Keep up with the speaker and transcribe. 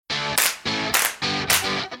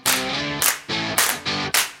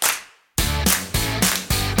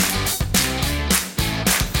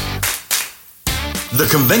The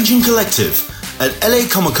Convention Collective at LA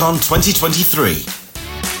Comic-Con 2023.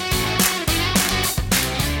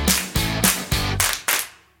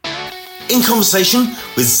 In conversation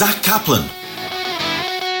with Zack Kaplan.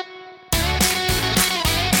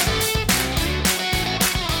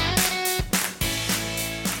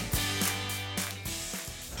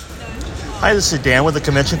 Hi, this is Dan with the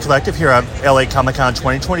Convention Collective here at LA Comic-Con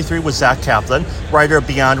 2023 with Zack Kaplan, writer of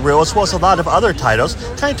Beyond Real, as well as a lot of other titles,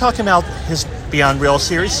 kind of talking about his Beyond Real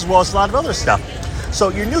series as well as a lot of other stuff. So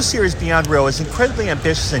your new series, Beyond Real, is incredibly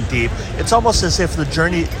ambitious and deep. It's almost as if the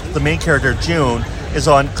journey the main character, June, is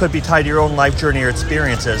on could be tied to your own life journey or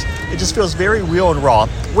experiences. It just feels very real and raw.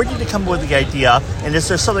 Where did you come up with the idea, and is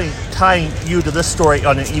there something tying you to this story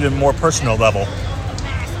on an even more personal level?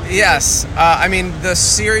 Yes. The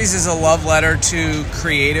series is a love letter to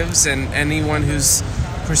creatives and anyone who's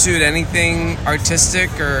pursued anything artistic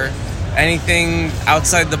or anything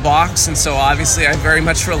outside the box. And so obviously I very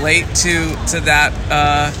much relate to that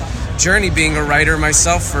journey, being a writer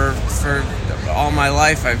myself for all my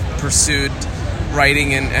life. I've pursued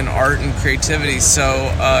writing and art and creativity.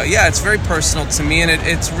 So it's very personal to me, and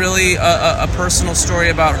it's really a personal story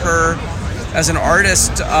about her as an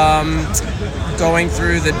artist, going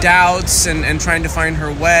through the doubts and trying to find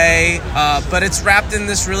her way, but it's wrapped in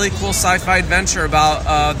this really cool sci-fi adventure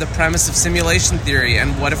about the premise of simulation theory,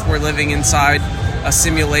 and what if we're living inside a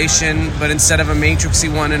simulation, but instead of a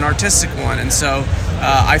matrixy one, an artistic one. And so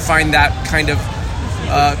I find that kind of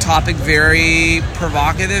topic very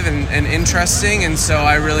provocative and interesting, and so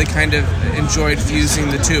I really kind of enjoyed fusing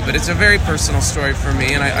the two. But it's a very personal story for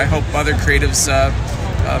me, and I hope other creatives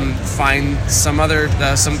find some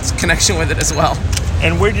connection with it as well.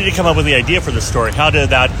 And where did you come up with the idea for the story? How did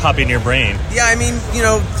that pop in your brain? Yeah,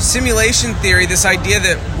 simulation theory, this idea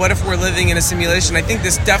that what if we're living in a simulation, I think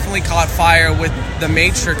this definitely caught fire with the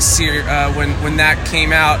Matrix series when that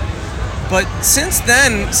came out. But since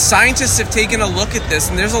then, scientists have taken a look at this,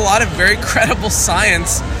 and there's a lot of very credible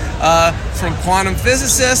science, from quantum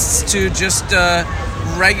physicists to just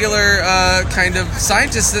regular kind of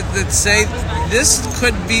scientists that say this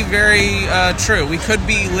could be very true. We could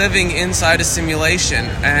be living inside a simulation,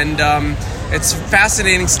 and it's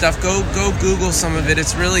fascinating stuff. Go Google some of it.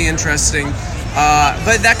 It's really interesting.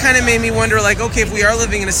 But that kind of made me wonder, okay, if we are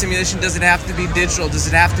living in a simulation, does it have to be digital? Does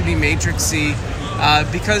it have to be matrixy?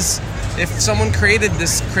 Because if someone created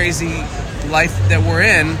this crazy life that we're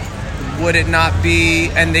in, would it not be,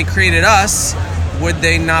 and they created us, would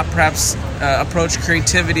they not perhaps approach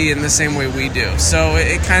creativity in the same way we do? So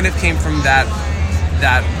it kind of came from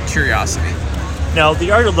that curiosity. Now,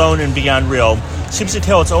 the art alone in Beyond Real seems to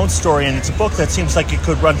tell its own story, and it's a book that seems like it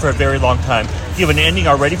could run for a very long time. Do you have an ending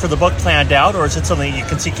already for the book planned out, or is it something you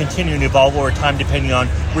can see continue to evolve over time depending on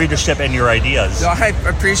readership and your ideas? No, I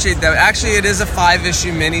appreciate that. Actually, it is a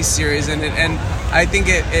 5-issue miniseries, and I think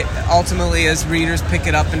it ultimately, as readers pick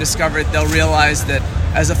it up and discover it, they'll realize that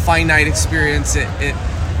as a finite experience, it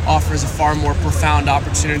offers a far more profound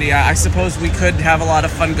opportunity. I suppose we could have a lot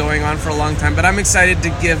of fun going on for a long time, but I'm excited to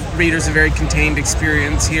give readers a very contained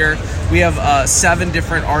experience here. We have 7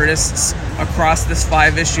 different artists across this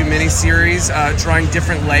 5-issue miniseries, drawing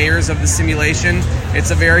different layers of the simulation. It's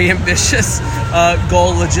a very ambitious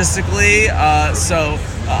goal logistically, so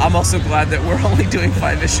I'm also glad that we're only doing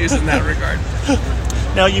 5 issues in that regard.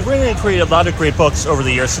 Now, you've written and created a lot of great books over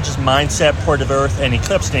the years, such as Mindset, Port of Earth, and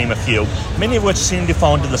Eclipse, to name a few, many of which seem to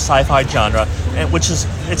fall into the sci-fi genre, and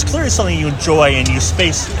it's clearly something you enjoy and a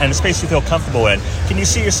space you feel comfortable in. Can you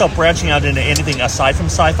see yourself branching out into anything aside from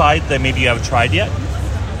sci-fi that maybe you haven't tried yet?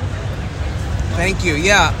 Thank you.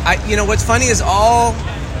 Yeah, what's funny is all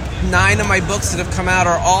 9 of my books that have come out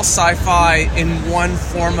are all sci-fi in one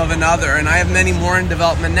form of another, and I have many more in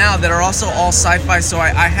development now that are also all sci-fi. So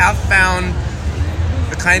I have found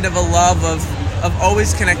a kind of a love of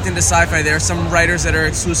always connecting to sci-fi. There are some writers that are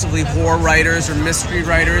exclusively horror writers or mystery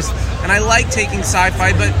writers, and I like taking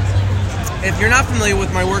sci-fi, but if you're not familiar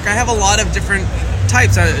with my work, I have a lot of different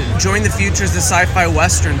types. Join the Future is a sci-fi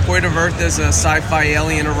western. Port of Earth is a sci-fi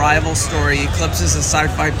alien arrival story. Eclipse is a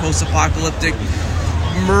sci-fi post-apocalyptic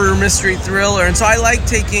murder mystery thriller. And so I like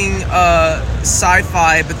taking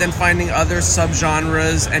sci-fi, but then finding other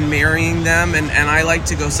subgenres and marrying them. And I like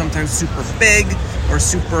to go sometimes super big or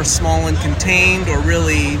super small and contained, or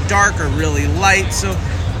really dark or really light. So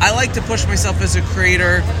I like to push myself as a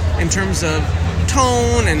creator in terms of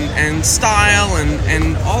tone and style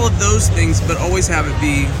and all of those things, but always have it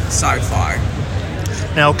be sci-fi.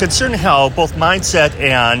 Now, concerning how both Mindset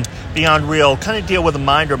and Beyond Real kind of deal with the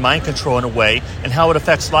mind or mind control in a way, and how it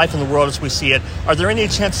affects life in the world as we see it, are there any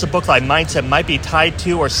chances a book like Mindset might be tied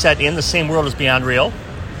to or set in the same world as Beyond Real?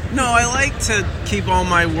 No, I like to keep all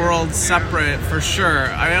my worlds separate for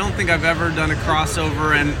sure. I don't think I've ever done a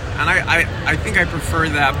crossover, and I think I prefer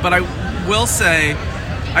that. But I will say,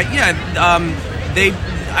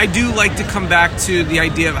 I do like to come back to the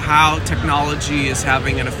idea of how technology is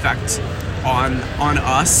having an effect on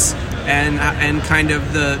us and kind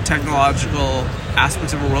of the technological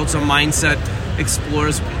aspects of our world. So Mindset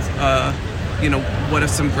explores what if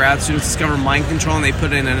some grad students discover mind control and they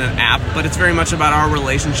put it in an app, but it's very much about our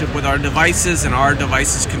relationship with our devices and our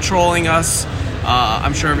devices controlling us.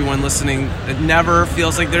 I'm sure everyone listening never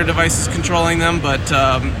feels like their device is controlling them, but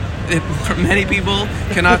for many people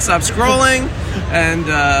cannot stop scrolling, and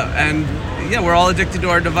we're all addicted to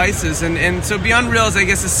our devices, and so Beyond Real is, I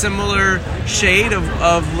guess, a similar shade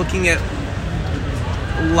of looking at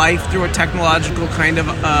life through a technological kind of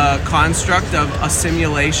construct of a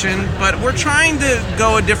simulation, but we're trying to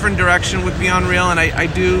go a different direction with Beyond Real, and I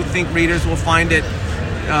do think readers will find it,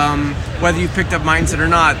 whether you picked up Mindset or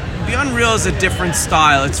not. Beyond Real is a different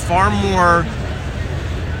style. It's far more,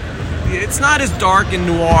 it's not as dark and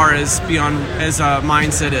noir as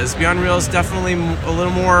Mindset is. Beyond Real is definitely a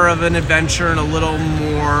little more of an adventure and a little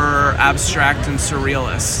more abstract and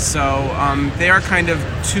surrealist. So they are kind of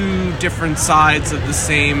two different sides of the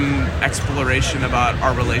same exploration about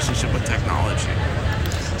our relationship with technology.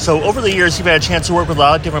 So over the years, you've had a chance to work with a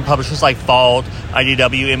lot of different publishers like Vault,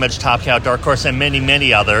 IDW, Image, Top Cow, Dark Horse, and many,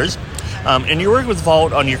 many others. And you work with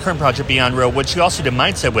Vault on your current project, Beyond Real, which you also did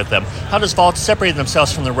Mindset with them. How does Vault separate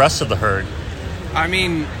themselves from the rest of the herd? I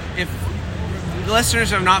mean, if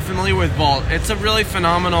listeners are not familiar with Vault, it's a really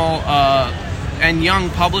phenomenal and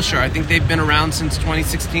young publisher. I think they've been around since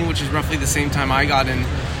 2016, which is roughly the same time I got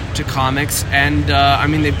into comics. And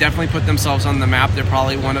they've definitely put themselves on the map. They're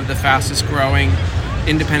probably one of the fastest growing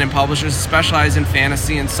independent publishers, specialize in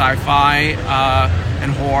fantasy and sci-fi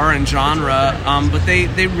and horror and genre, but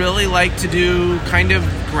they really like to do kind of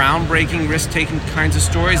groundbreaking, risk-taking kinds of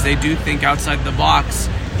stories. They do think outside the box.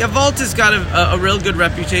 Yeah, Vault has got a real good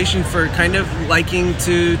reputation for kind of liking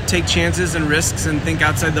to take chances and risks and think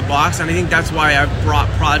outside the box, and I think that's why I've brought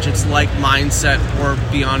projects like Mindset or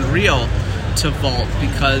Beyond Real to Vault,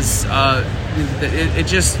 because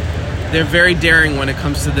they're very daring when it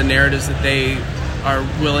comes to the narratives that they are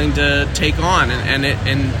willing to take on, and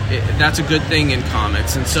that's a good thing in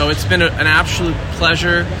comics. And so it's been an absolute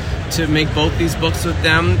pleasure to make both these books with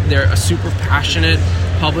them. They're a super passionate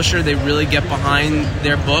publisher. They really get behind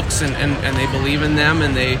their books and they believe in them,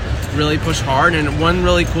 and they really push hard. And one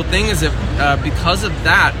really cool thing is that because of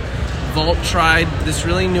that, Vault tried this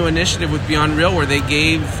really new initiative with Beyond Real where they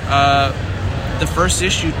gave the first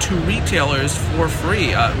issue to retailers for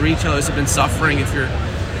free. Retailers have been suffering. If you're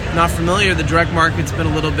not familiar, the direct market's been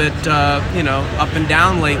a little bit up and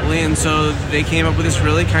down lately, and so they came up with this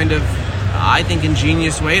really kind of, I think,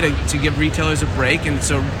 ingenious way to give retailers a break. And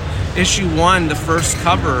so issue 1, the first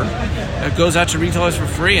cover, goes out to retailers for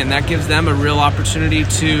free, and that gives them a real opportunity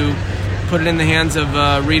to put it in the hands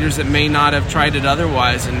of readers that may not have tried it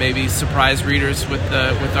otherwise, and maybe surprise readers with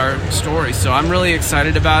our story. So I'm really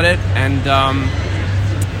excited about it, and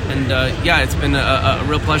it's been a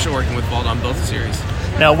real pleasure working with Vault on both series.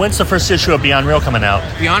 Now, when's the first issue of Beyond Real coming out?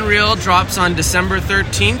 Beyond Real drops on December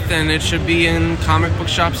 13th, and it should be in comic book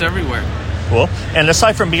shops everywhere. Cool. And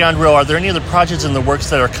aside from Beyond Real, are there any other projects in the works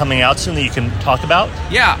that are coming out soon that you can talk about?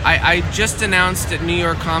 Yeah, I just announced at New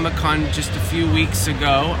York Comic Con just a few weeks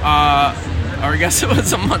ago, or I guess it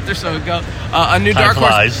was a month or so ago, a new Dark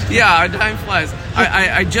Horse. Time flies. Yeah, time flies.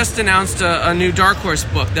 I just announced a new Dark Horse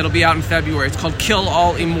book that'll be out in February. It's called Kill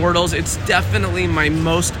All Immortals. It's definitely my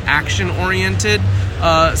most action-oriented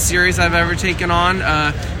series I've ever taken on.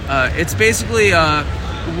 It's basically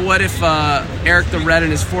what if Eric the Red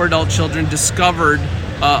and his 4 adult children discovered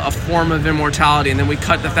a form of immortality, and then we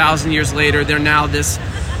cut 1,000 years later, they're now this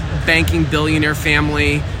banking billionaire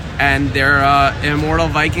family, and they're immortal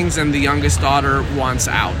Vikings, and the youngest daughter wants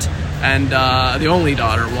out, and the only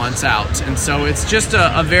daughter wants out. And so it's just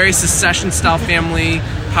a very Succession-style family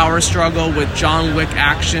power struggle with John Wick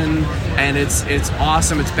action, and it's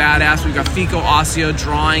awesome. It's badass. We've got Fico Ossio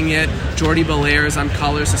drawing it, Jordi Belair's on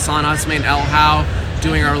colors, Hassan Asmain El Hau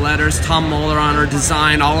doing our letters, Tom Moeller on our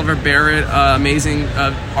design, Oliver Barrett, amazing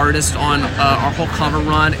artist on our whole cover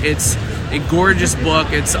run. It's a gorgeous book.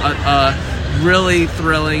 It's really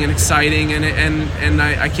thrilling and exciting, and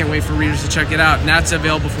I can't wait for readers to check it out. And that's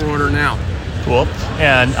available for order now. Cool.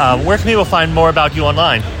 And where can people find more about you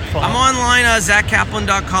online? I'm online,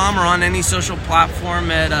 ZackKaplan.com, or on any social platform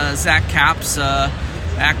at Zack Caps,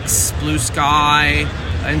 X, Blue Sky,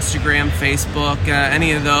 Instagram, Facebook,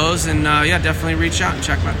 any of those. And definitely reach out and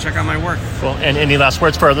check out my work. Cool. And any last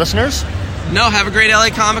words for our listeners? No, have a great LA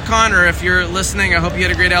Comic Con, or if you're listening, I hope you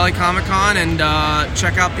had a great LA Comic Con, and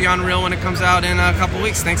check out Beyond Real when it comes out in a couple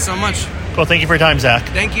weeks. Thanks so much. Well, thank you for your time, Zach.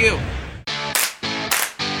 Thank you.